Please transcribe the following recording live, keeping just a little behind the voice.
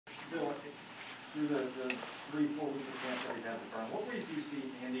through the 3-4 weeks of camp that we've had so far, what ways do you see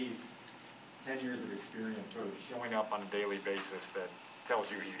Andy's 10 years of experience sort of showing up on a daily basis that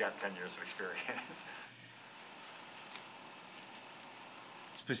tells you he's got 10 years of experience?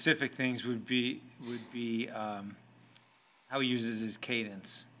 Specific things would be how he uses his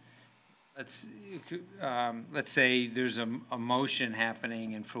cadence. Let's say there's a motion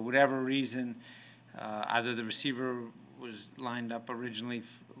happening, and for whatever reason, either the receiver was lined up originally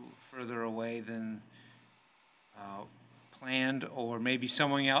further away than planned, or maybe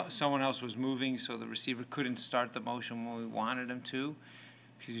someone else was moving, so the receiver couldn't start the motion when we wanted him to,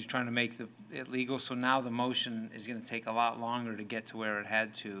 because he was trying to make it legal. So now the motion is going to take a lot longer to get to where it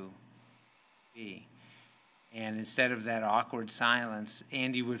had to be. And instead of that awkward silence,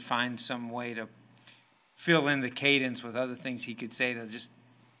 Andy would find some way to fill in the cadence with other things he could say to just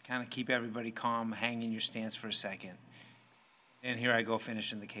kind of keep everybody calm, hang in your stance for a second. And here I go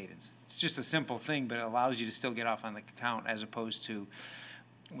finishing the cadence. It's just a simple thing, but it allows you to still get off on the count, as opposed to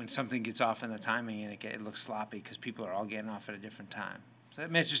when something gets off in the timing and it looks sloppy because people are all getting off at a different time. So I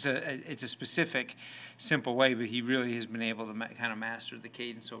mean, it's just it's a specific, simple way, but he really has been able to kind of master the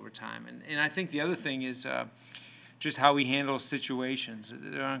cadence over time. And I think the other thing is just how he handles situations.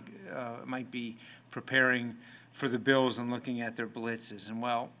 There might be preparing for the Bills and looking at their blitzes, and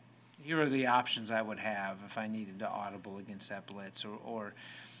well, here are the options I would have if I needed to audible against that blitz, or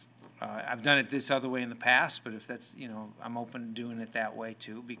I've done it this other way in the past, but if that's, I'm open to doing it that way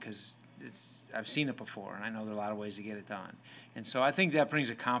too, because I've seen it before, and I know there are a lot of ways to get it done. And so I think that brings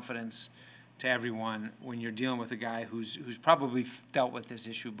a confidence to everyone when you're dealing with a guy who's probably dealt with this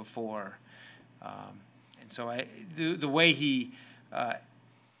issue before. And so the way he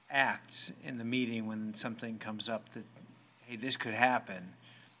acts in the meeting when something comes up that, hey, this could happen,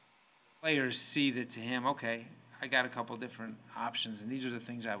 players see that to him, okay, I got a couple different options, and these are the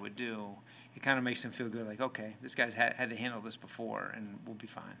things I would do. It kind of makes him feel good, like, okay, this guy's had to handle this before, and we'll be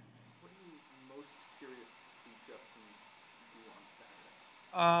fine. What are you most curious to see Justin do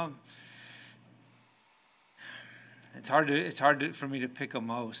on Saturday? It's hard for me to pick a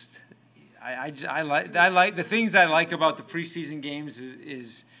most. I like the things I like about the preseason games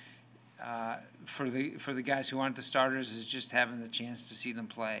is for the guys who aren't the starters is just having the chance to see them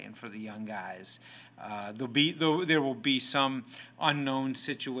play, and for the young guys, there will be some unknown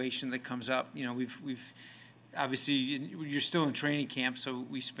situation that comes up. We've obviously, you're still in training camp, so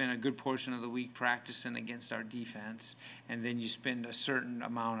we spend a good portion of the week practicing against our defense, and then you spend a certain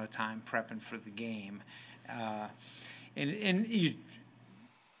amount of time prepping for the game,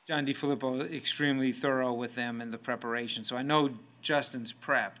 John DeFilippo extremely thorough with them in the preparation. So I know Justin's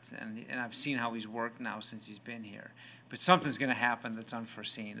prepped, and I've seen how he's worked now since he's been here. But something's going to happen that's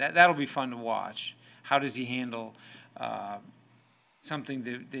unforeseen. That'll be fun to watch. How does he handle something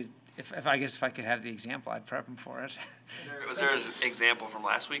that if I guess if I could have the example, I'd prep him for it. Was there an example from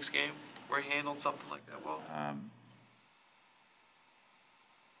last week's game where he handled something like that well?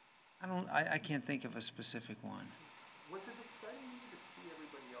 I can't think of a specific one. Was it exciting to see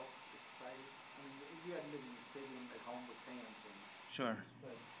everybody else excited? I mean, you hadn't been in the stadium at home with fans. Sure.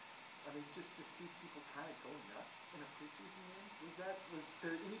 But, I mean, just to see people kind of go nuts in a preseason game, was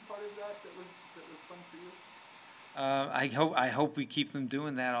there any part of that was fun for you? I hope we keep them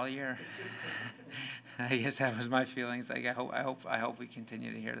doing that all year. I guess that was my feelings. Like I hope we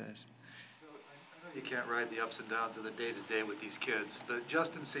continue to hear this. I know you can't ride the ups and downs of the day-to-day with these kids, but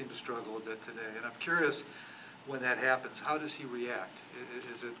Justin seemed to struggle a bit today, and I'm curious, when that happens, how does he react?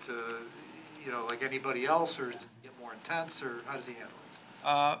 Is it like anybody else, or does it get more intense, or how does he handle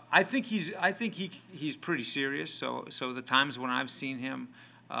it? I think he's pretty serious. So the times when I've seen him,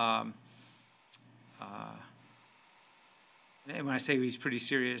 and when I say he's pretty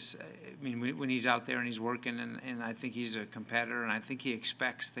serious, I mean when he's out there and he's working, and I think he's a competitor, and I think he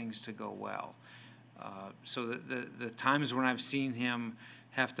expects things to go well. So the times when I've seen him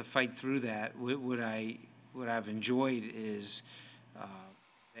have to fight through that, what I've enjoyed is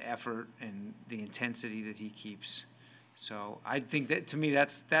the effort and the intensity that he keeps. So I think that, to me,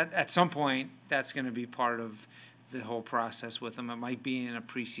 that at some point that's going to be part of the whole process with him. It might be in a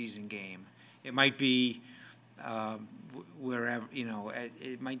preseason game. It might be wherever,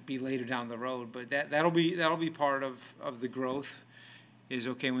 it might be later down the road. But that'll be part of the growth. Is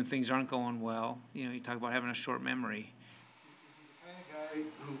okay when things aren't going well. You talk about having a short memory. Is he the kind of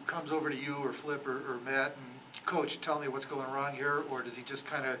guy who comes over to you or Flip or Matt and, Coach, tell me what's going wrong here, or does he just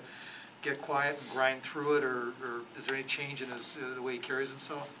kind of get quiet and grind through it, or is there any change in the way he carries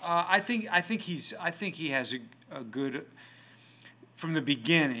himself? I think he has a good. From the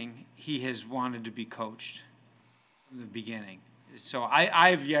beginning, he has wanted to be coached. From the beginning, So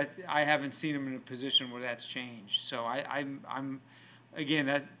I haven't seen him in a position where that's changed. So I'm again,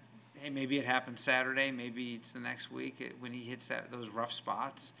 hey, maybe it happens Saturday, maybe it's the next week when he hits those rough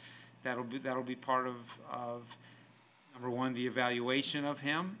spots. That'll be part of number one, the evaluation of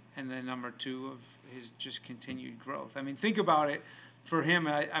him, and then number two, of his just continued growth. I mean, think about it. For him,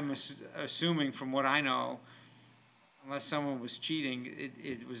 I'm assuming from what I know, unless someone was cheating,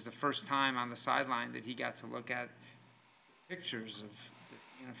 it was the first time on the sideline that he got to look at pictures of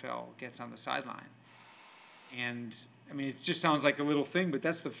the NFL gets on the sideline. And, I mean, it just sounds like a little thing, but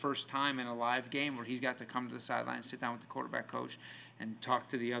that's the first time in a live game where he's got to come to the sideline, sit down with the quarterback coach, and talk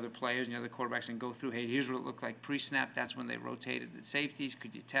to the other players and the other quarterbacks and go through, hey, here's what it looked like pre-snap. That's when they rotated the safeties.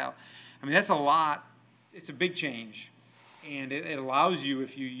 Could you tell? I mean, that's a lot. It's a big change. And it allows you,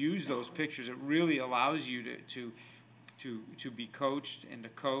 if you use those pictures, it really allows you to be coached and to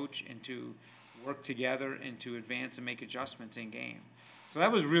coach and to work together and to advance and make adjustments in game. So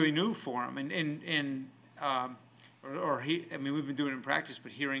that was really new for him. I mean, we've been doing it in practice,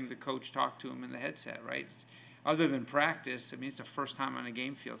 but hearing the coach talk to him in the headset, right? Other than practice, I mean, it's the first time on a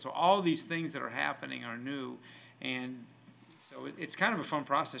game field. So all these things that are happening are new, and so it's kind of a fun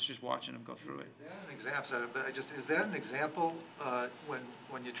process just watching him go through it. Is that an example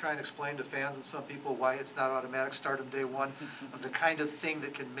when you try and explain to fans and some people why it's not automatic start of day one, of the kind of thing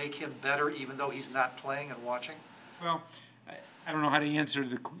that can make him better even though he's not playing and watching? Well, I don't know how to answer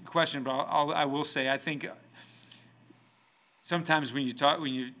the question, but I will say I think sometimes when you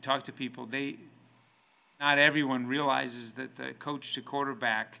talk to people, not everyone realizes that the coach to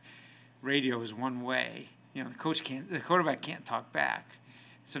quarterback radio is one way. You know, the quarterback can't talk back.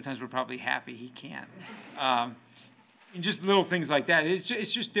 Sometimes we're probably happy he can't. And just little things like that. It's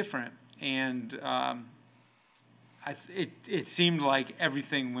just different. And it seemed like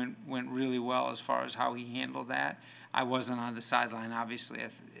everything went really well as far as how he handled that. I wasn't on the sideline, obviously,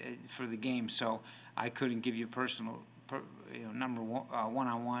 for the game, so I couldn't give you personal,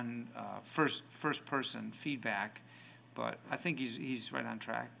 one-on-one, first-person feedback. But I think he's right on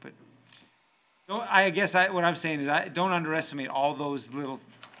track. But I guess what I'm saying is don't underestimate all those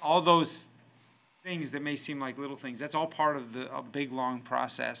things that may seem like little things. That's all part of a big, long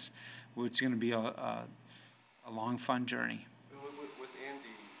process, which is going to be a long, fun journey. With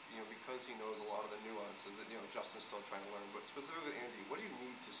Andy, because he knows a lot of the nuances that, Justin's still trying to learn, but specifically Andy, what do you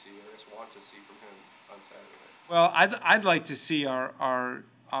need to see, or just want to see from him on Saturday? Well, I'd like to see our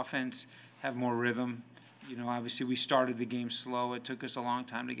offense have more rhythm. Obviously we started the game slow. It took us a long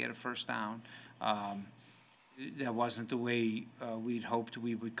time to get a first down. That wasn't the way we'd hoped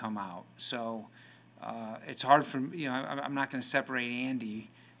we would come out. So it's hard for I'm not going to separate Andy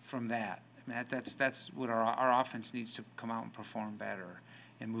from that. I mean, that's what our offense needs to come out and perform better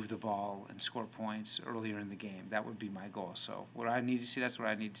and move the ball and score points earlier in the game. That would be my goal. So what I need to see, that's what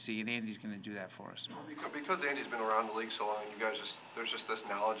I need to see, and Andy's going to do that for us. Because Andy's been around the league so long, you guys there's just this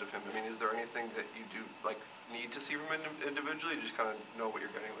knowledge of him. I mean, is there anything that you do need to see from him individually? You just kind of know what you're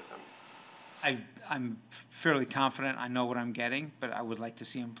getting with him. I'm fairly confident I know what I'm getting, but I would like to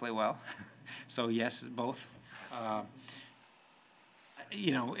see him play well. So yes, both.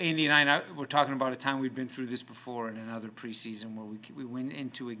 Andy and I were talking about a time we'd been through this before in another preseason where we went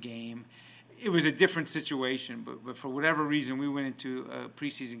into a game. It was a different situation, but for whatever reason, we went into a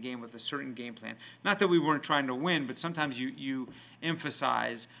preseason game with a certain game plan. Not that we weren't trying to win, but sometimes you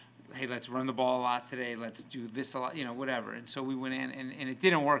emphasize, hey, let's run the ball a lot today, let's do this a lot, whatever. And so we went in, and it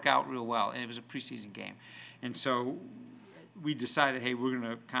didn't work out real well, and it was a preseason game. And so we decided, hey, we're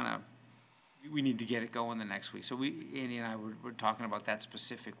going to we need to get it going the next week. So Andy and I were talking about that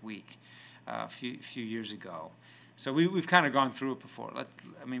specific week a few years ago. So we've kind of gone through it before.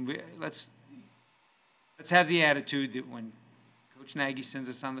 Let's have the attitude that when Coach Nagy sends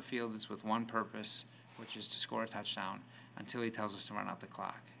us on the field, it's with one purpose, which is to score a touchdown until he tells us to run out the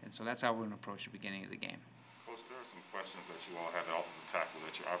clock. And so that's how we're going to approach the beginning of the game. Coach, there are some questions that you all have at offensive tackle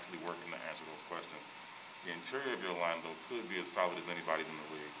that you're obviously working to answer those questions. The interior of your line, though, could be as solid as anybody's in the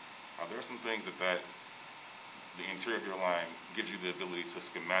league. Are there some things that the interior of your line gives you the ability to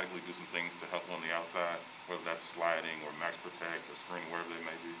schematically do some things to help on the outside, whether that's sliding or max protect or screen, wherever they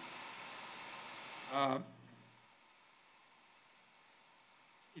may be?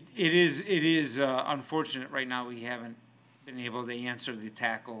 It is unfortunate right now we haven't been able to answer the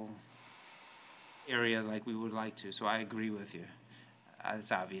tackle area like we would like to. So I agree with you.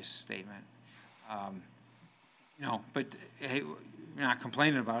 It's an obvious statement. But hey, not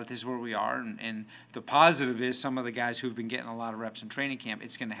complaining about it. This is where we are, and the positive is some of the guys who've been getting a lot of reps in training camp,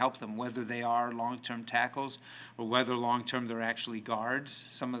 it's going to help them, whether they are long-term tackles or whether long-term they're actually guards.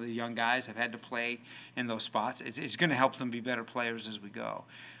 Some of the young guys have had to play in those spots. It's going to help them be better players as we go.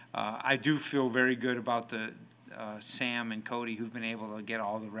 I do feel very good about the Sam and Cody, who've been able to get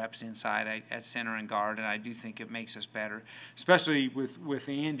all the reps inside at center and guard, and I do think it makes us better, especially with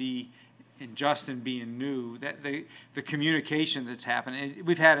Andy and Justin being new. That the communication that's happened,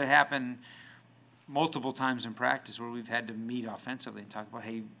 we've had it happen multiple times in practice where we've had to meet offensively and talk about,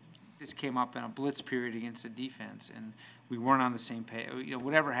 hey, this came up in a blitz period against the defense, and we weren't on the same page. You know,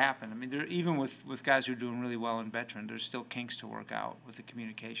 whatever happened. I mean, even with guys who are doing really well in veteran, there's still kinks to work out with the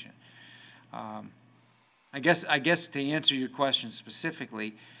communication. I guess to answer your question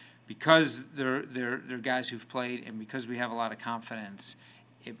specifically, because they're guys who've played and because we have a lot of confidence,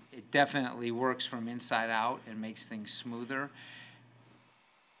 it definitely works from inside out and makes things smoother.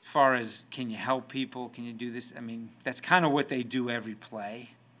 As far as can you help people, can you do this? I mean, that's kind of what they do every play.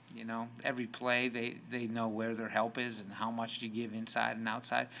 You know, every play they know where their help is and how much to give inside and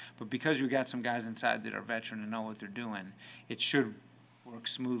outside. But because we've got some guys inside that are veteran and know what they're doing, it should work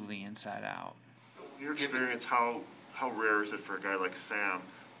smoothly inside out. In your experience, how rare is it for a guy like Sam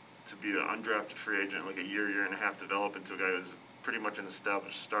to be an undrafted free agent, like a year and a half, develop into a guy who's pretty much an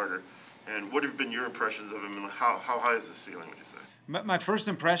established starter? And what have been your impressions of him, and how high is the ceiling, would you say? My first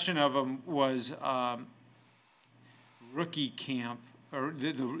impression of him was rookie camp, or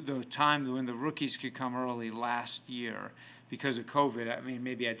the time when the rookies could come early last year because of COVID. I mean,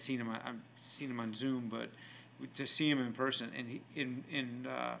 maybe I've seen him on Zoom, but to see him in person, and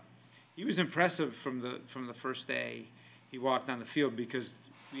he was impressive from the first day he walked on the field, because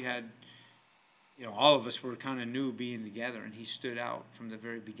we had, you know, all of us were kind of new being together, and he stood out from the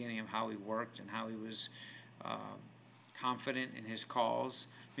very beginning of how he worked and how he was confident in his calls.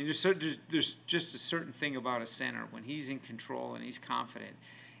 I mean, there's just a certain thing about a center. When he's in control and he's confident,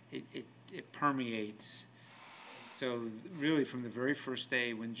 it permeates. So really from the very first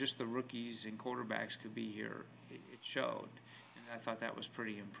day, when just the rookies and quarterbacks could be here, it showed. And I thought that was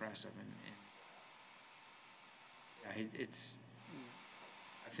pretty impressive. And yeah,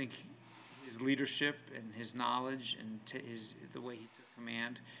 I think his leadership and his knowledge and the way he took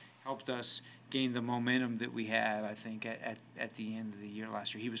command helped us gain the momentum that we had, I think, at the end of the year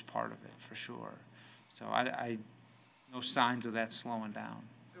last year. He was part of it, for sure. So I no signs of that slowing down.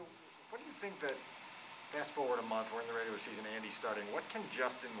 What do you think that, fast forward a month, we're in the regular season, Andy's starting, what can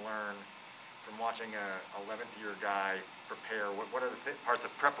Justin learn from watching a 11th year guy prepare? What are the parts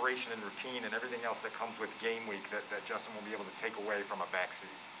of preparation and routine and everything else that comes with game week that Justin will be able to take away from a backseat?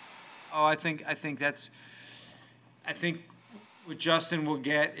 Oh, I think what Justin will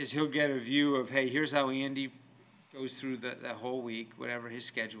get is he'll get a view of, hey, here's how Andy goes through the whole week, whatever his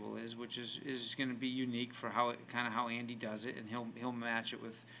schedule is, which is going to be unique for how Andy does it, and he'll match it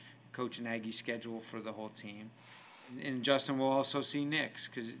with Coach Nagy's schedule for the whole team. And Justin will also see Nick's,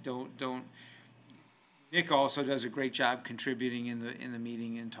 because Nick also does a great job contributing in the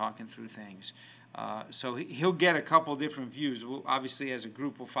meeting and talking through things. So he'll get a couple different views. Obviously, as a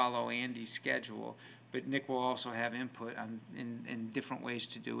group, we'll follow Andy's schedule, but Nick will also have input in different ways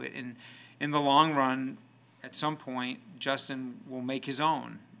to do it. And in the long run, at some point, Justin will make his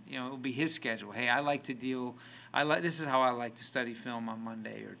own. You know, it'll be his schedule. Hey, this is how I like to study film on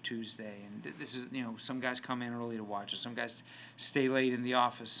Monday or Tuesday. And this is, you know, some guys come in early to watch it. Some guys stay late in the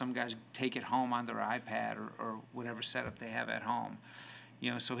office. Some guys take it home on their iPad or whatever setup they have at home.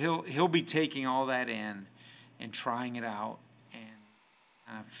 You know, so he'll be taking all that in and trying it out and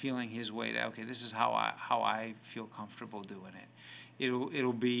kind of feeling his way to, okay, this is how I feel comfortable doing it.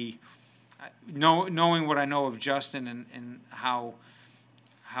 It'll be knowing what I know of Justin and how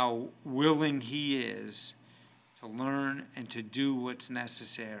willing he is to learn and to do what's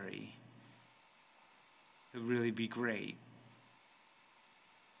necessary to really be great.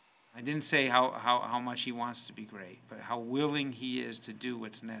 I didn't say how much he wants to be great, but how willing he is to do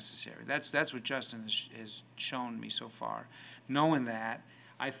what's necessary. That's what Justin has shown me so far. Knowing that,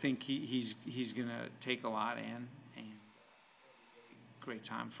 I think he's going to take a lot in, and great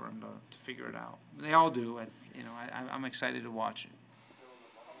time for him to figure it out. They all do. I'm excited to watch it.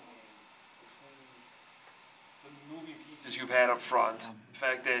 The moving pieces you've had up front, the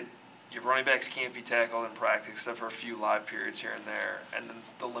fact that your running backs can't be tackled in practice except for a few live periods here and there, and then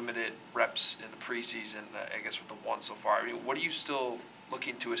the limited reps in the preseason, I guess with the one so far. I mean, what are you still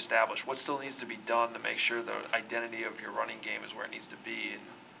looking to establish? What still needs to be done to make sure the identity of your running game is where it needs to be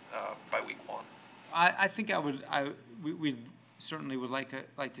by week one? I think we certainly would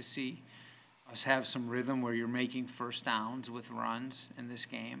like to see us have some rhythm where you're making first downs with runs in this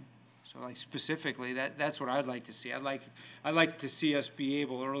game. So like specifically, that's what I'd like to see. I'd like to see us be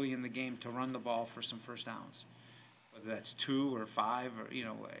able early in the game to run the ball for some first downs. Whether that's 2 or 5 or, I don't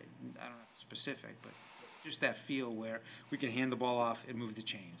know specific, but just that feel where we can hand the ball off and move the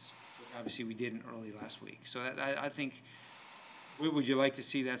chains, which obviously we didn't early last week. So I think, what would you like to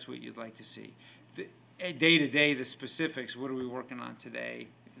see? That's what you'd like to see. Day to day, the specifics, what are we working on today?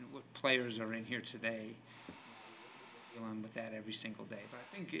 And what players are in here today? Dealing with that every single day. But I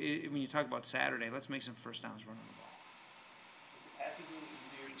think when you talk about Saturday, let's make some first downs running the ball. Is the passing game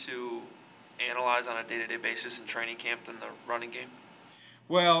easier to analyze on a day-to-day basis in training camp than the running game?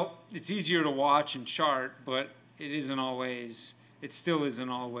 Well, it's easier to watch and chart, but it still isn't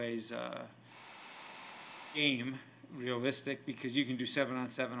always game realistic, because you can do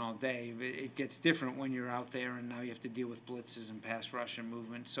 7-on-7 all day. It gets different when you're out there and now you have to deal with blitzes and pass rush and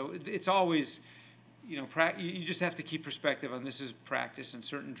movement. So it's always, you just have to keep perspective on this is practice, and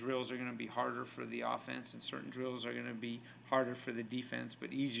certain drills are going to be harder for the offense and certain drills are going to be harder for the defense,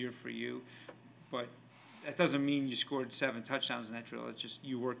 but easier for you. But that doesn't mean you scored 7 touchdowns in that drill. It's just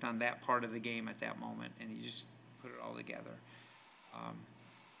you worked on that part of the game at that moment, and you just put it all together. I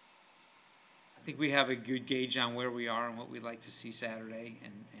think we have a good gauge on where we are and what we'd like to see Saturday,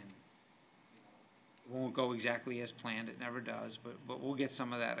 and it won't go exactly as planned. It never does, but we'll get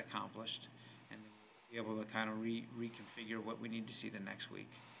some of that accomplished, and be able to kind of reconfigure what we need to see the next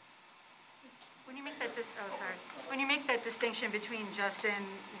week. When you make that, when you make that distinction between Justin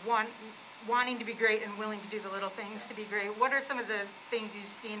wanting to be great and willing to do the little things to be great, what are some of the things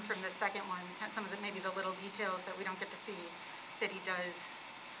you've seen from the second one? Some of the maybe the little details that we don't get to see that he does.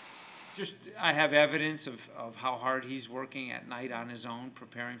 Just, I have evidence of how hard he's working at night on his own,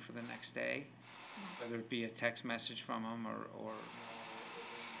 preparing for the next day, whether it be a text message from him or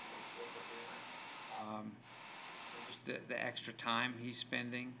just the extra time he's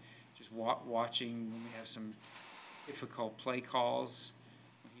spending, just watching when we have some difficult play calls,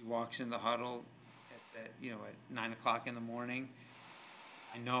 when he walks in the huddle at 9 o'clock in the morning.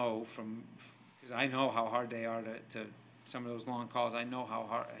 I know because I know how hard they are to some of those long calls. I know how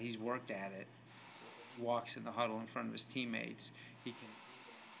hard he's worked at it. He walks in the huddle in front of his teammates. He can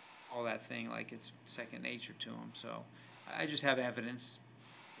call that thing like it's second nature to him. So I just have evidence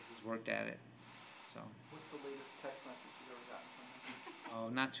that he's worked at it. So. What's the latest text message you've ever gotten from him? Oh,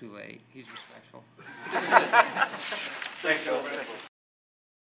 not too late. He's respectful. Thanks, Joe.